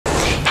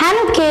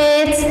Hello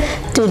kids,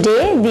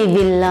 today we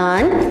will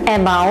learn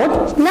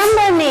about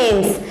number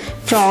names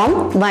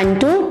from 1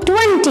 to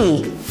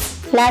 20.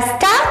 Let's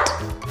start.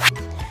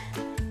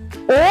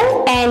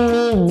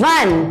 O-N-E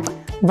 1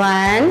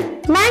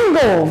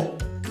 mango.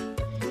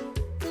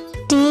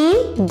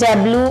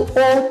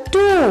 T-W-O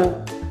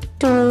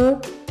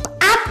 2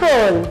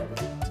 apple.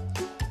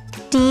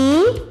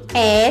 T-H-R-E-E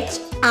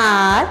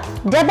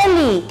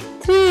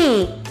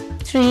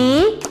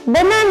 3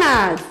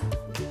 bananas.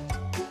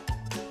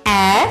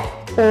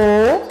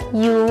 F-O-U-R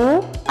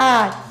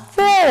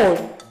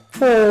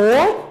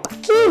 4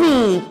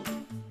 kiwi.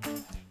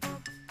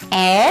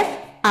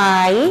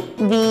 F-I-V-E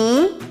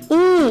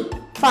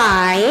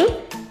 5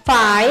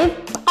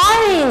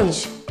 orange.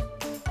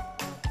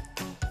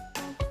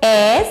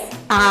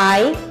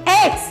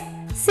 S-I-X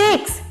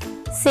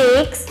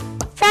 6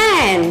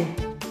 fan.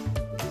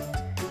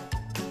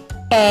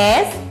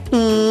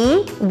 S-E-V-E-N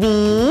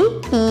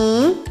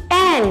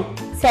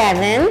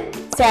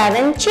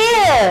 7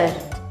 chair.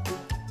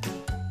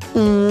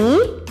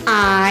 E-I-G-H-T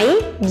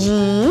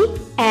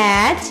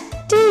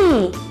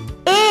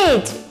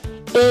 8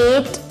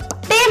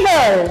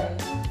 table.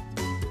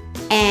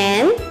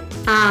 N-I-N-E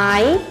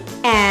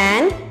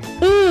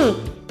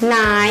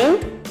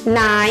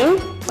 9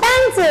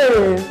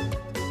 pencil.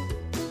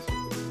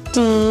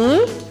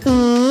 T-E-N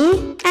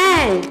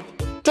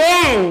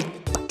 10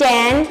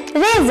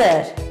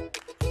 razor.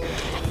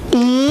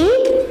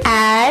 E-L-E-V-E-N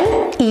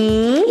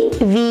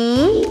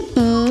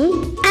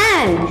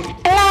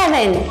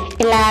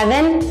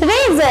 11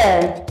 razor.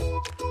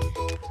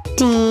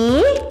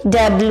 T-W-E-L-V-E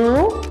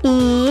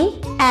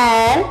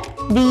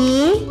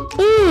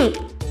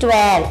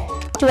 12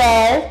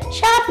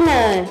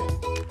 sharpener.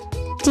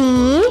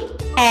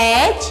 T-H-I-R-T-E-E-N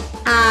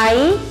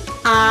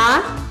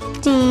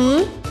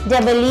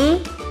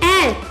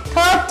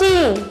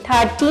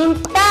 13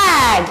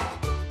 tag.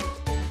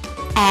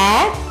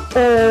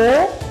 F-O-U-R-T-E-E-N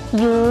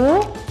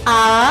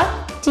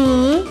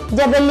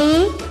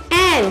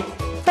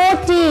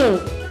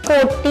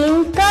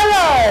 14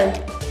 color.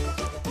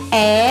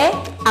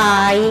 A-I-A-T-E-E-N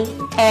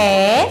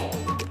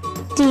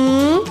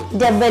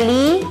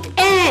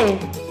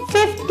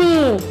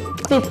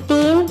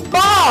 15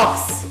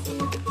 box.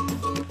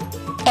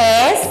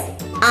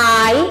 S-I-X-T-E-E-N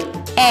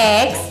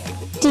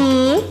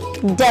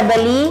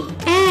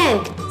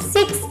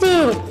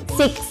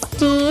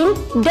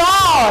 16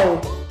 doll.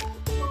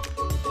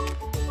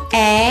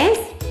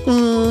 S-E-V-E-N-T-E-E-N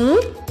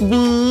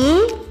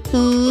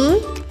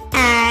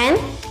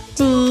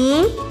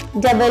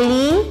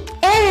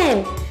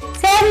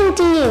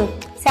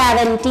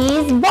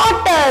 70's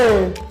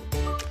bottle.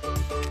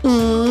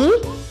 E-I-G-H-T-E-E-N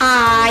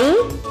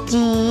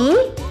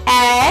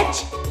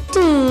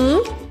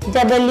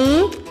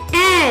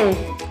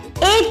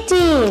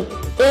 18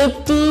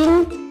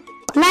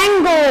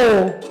 mango.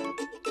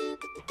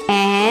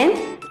 N-I-N-E-T-E-E-N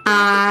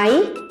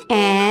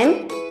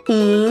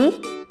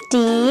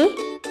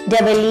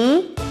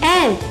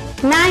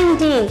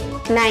 19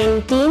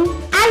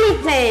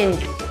 elephant.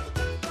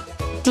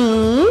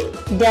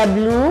 T-W-E-N-T-Y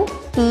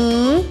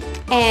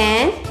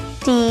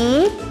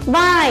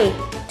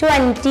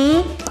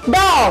 20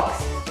 dogs.